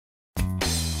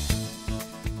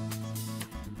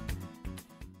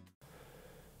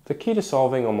The key to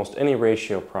solving almost any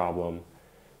ratio problem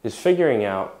is figuring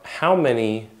out how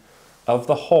many of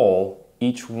the whole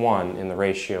each one in the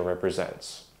ratio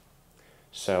represents.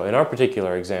 So in our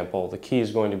particular example, the key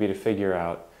is going to be to figure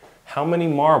out how many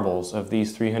marbles of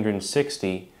these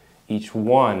 360 each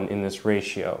one in this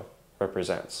ratio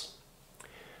represents.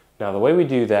 Now the way we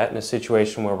do that in a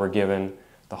situation where we're given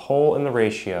the whole in the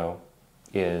ratio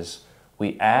is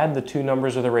we add the two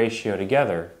numbers of the ratio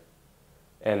together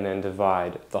and then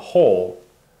divide the whole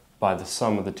by the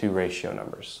sum of the two ratio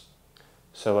numbers.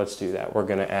 So let's do that. We're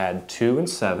going to add 2 and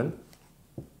 7.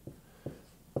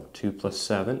 2 plus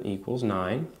 7 equals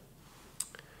 9.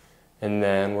 And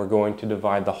then we're going to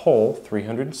divide the whole,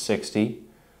 360,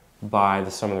 by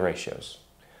the sum of the ratios.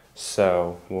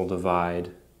 So we'll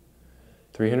divide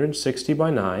 360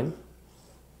 by 9.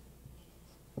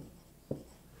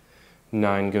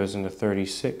 9 goes into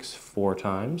 36 4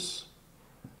 times.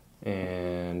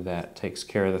 And that takes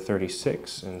care of the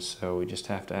 36, and so we just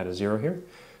have to add a 0 here.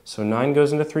 So 9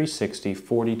 goes into 360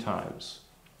 40 times.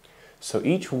 So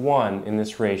each one in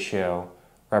this ratio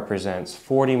represents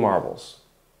 40 marbles.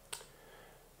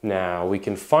 Now we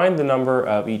can find the number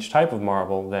of each type of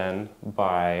marble then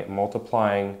by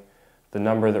multiplying the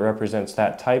number that represents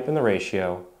that type in the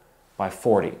ratio by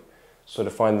 40. So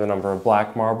to find the number of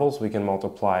black marbles, we can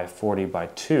multiply 40 by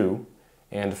 2.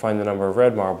 And to find the number of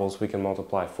red marbles, we can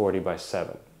multiply 40 by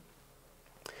 7.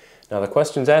 Now the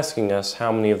question's asking us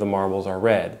how many of the marbles are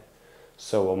red.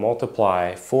 So we'll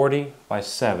multiply 40 by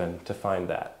 7 to find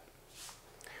that.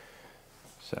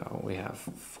 So we have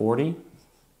 40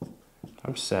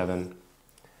 times 7,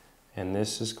 and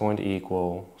this is going to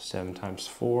equal 7 times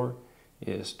 4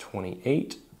 is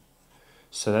 28.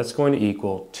 So that's going to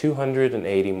equal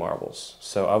 280 marbles.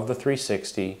 So of the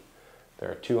 360,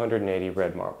 there are 280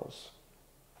 red marbles.